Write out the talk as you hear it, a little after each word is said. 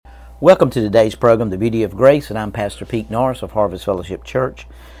Welcome to today's program, The Beauty of Grace, and I'm Pastor Pete Norris of Harvest Fellowship Church,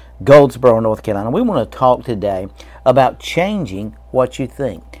 Goldsboro, North Carolina. We want to talk today about changing what you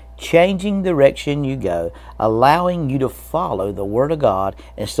think, changing the direction you go, allowing you to follow the Word of God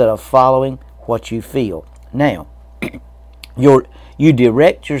instead of following what you feel. Now, you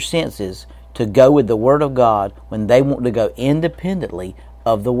direct your senses to go with the Word of God when they want to go independently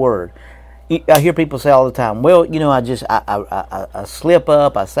of the Word. I hear people say all the time, well, I slip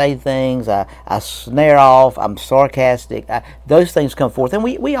up, I say things, I snare off, I'm sarcastic. Those things come forth, and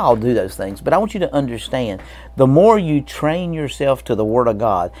we all do those things. But I want you to understand, the more you train yourself to the Word of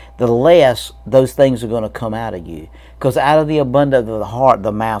God, the less those things are going to come out of you. Because out of the abundance of the heart,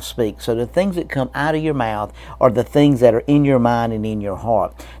 the mouth speaks. So the things that come out of your mouth are the things that are in your mind and in your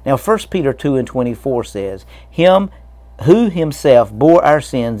heart. Now, 1 Peter 2:24 says, Him who himself bore our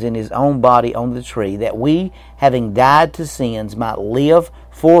sins in his own body on the tree, that we, having died to sins, might live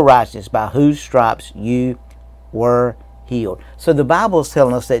for righteousness, by whose stripes you were healed. So the Bible is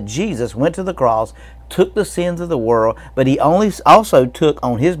telling us that Jesus went to the cross, took the sins of the world, but he also took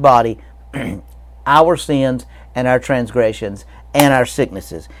on his body our sins and our transgressions and our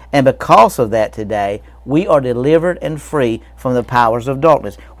sicknesses. And because of that today, we are delivered and free from the powers of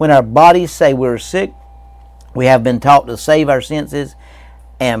darkness. When our bodies say we're sick, we have been taught to save our senses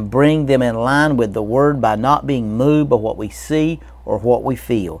and bring them in line with the Word by not being moved by what we see or what we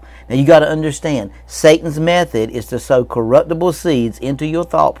feel. Now you got to understand, Satan's method is to sow corruptible seeds into your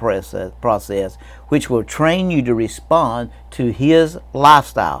thought process, which will train you to respond to his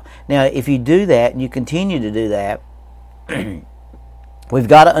lifestyle. Now if you do that and you continue to do that, we've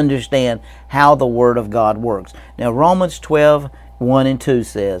got to understand how the Word of God works. Now Romans 12:1 and 2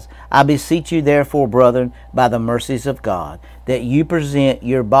 says, I beseech you therefore, brethren, by the mercies of God, that you present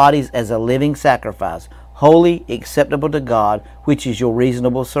your bodies as a living sacrifice, holy, acceptable to God, which is your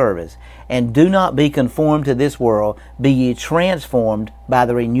reasonable service. And do not be conformed to this world, be ye transformed by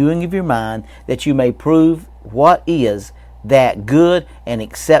the renewing of your mind, that you may prove what is that good and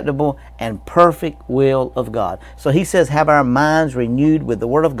acceptable and perfect will of God. So he says, have our minds renewed with the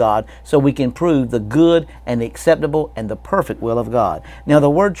Word of God so we can prove the good and the acceptable and the perfect will of God. Now the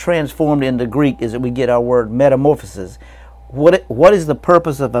word transformed in the Greek is that we get our word metamorphosis. What is the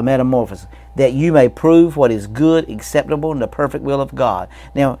purpose of a metamorphosis? That you may prove what is good, acceptable, and the perfect will of God.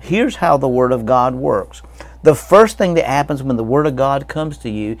 Now here's how the Word of God works. The first thing that happens when the Word of God comes to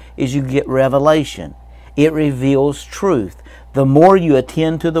you is you get revelation. It reveals truth. The more you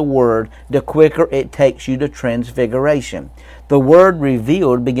attend to the Word, the quicker it takes you to transfiguration. The Word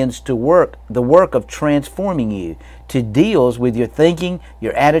revealed begins to work the work of transforming you, to deals with your thinking,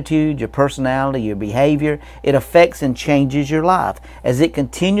 your attitude, your personality, your behavior. It affects and changes your life. As it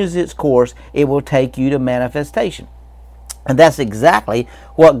continues its course, it will take you to manifestation. And that's exactly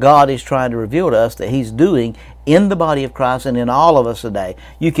what God is trying to reveal to us that He's doing in the body of Christ and in all of us today.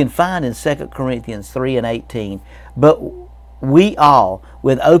 You can find in 2 Corinthians 3:18, but we all,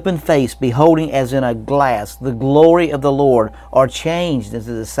 with open face, beholding as in a glass the glory of the Lord, are changed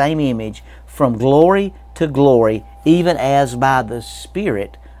into the same image from glory to glory, even as by the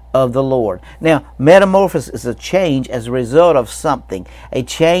Spirit of the Lord. Now, metamorphosis is a change as a result of something, a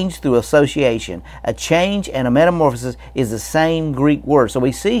change through association. A change and a metamorphosis is the same Greek word. So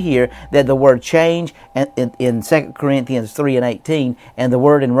we see here that the word change in 2 Corinthians 3:18 and the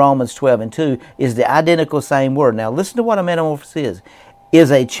word in Romans 12:2 is the identical same word. Now listen to what a metamorphosis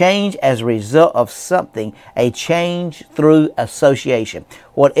is a change as a result of something, a change through association.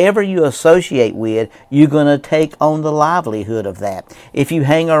 Whatever you associate with, you're going to take on the livelihood of that. If you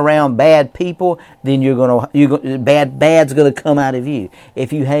hang around bad people, then bad's going to come out of you.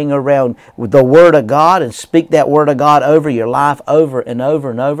 If you hang around with the Word of God and speak that Word of God over your life over and over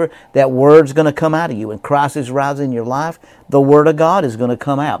and over, that Word's going to come out of you. When Christ is rising in your life, the Word of God is going to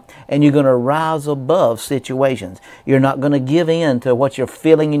come out, and you're going to rise above situations. You're not going to give in to what you're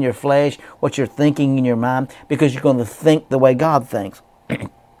feeling in your flesh, what you're thinking in your mind, because you're going to think the way God thinks.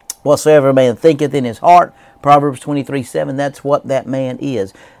 Whatsoever man thinketh in his heart, Proverbs 23:7, that's what that man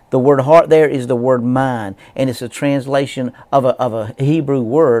is. The word heart there is the word mind, and it's a translation of a Hebrew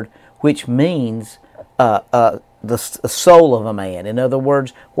word which means the soul of a man. In other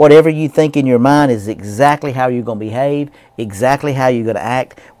words, whatever you think in your mind is exactly how you're going to behave, exactly how you're going to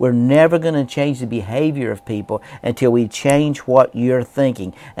act. We're never going to change the behavior of people until we change what you're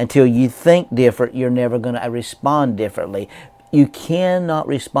thinking. Until you think different, you're never going to respond differently. You cannot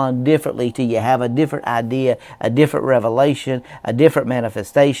respond differently till you have a different idea, a different revelation, a different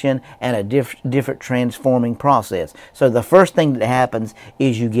manifestation, and a different transforming process. So the first thing that happens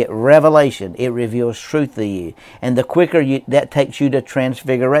is you get revelation. It reveals truth to you. And the quicker that takes you to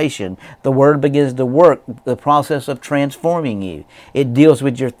transfiguration. The Word begins to work, the process of transforming you. It deals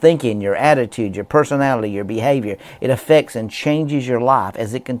with your thinking, your attitude, your personality, your behavior. It affects and changes your life.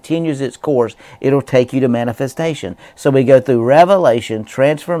 As it continues its course, it'll take you to manifestation. So we go through revelation,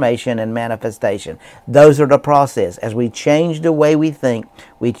 transformation, and manifestation. Those are the process. As we change the way we think,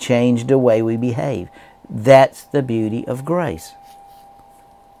 we change the way we behave. That's the beauty of grace.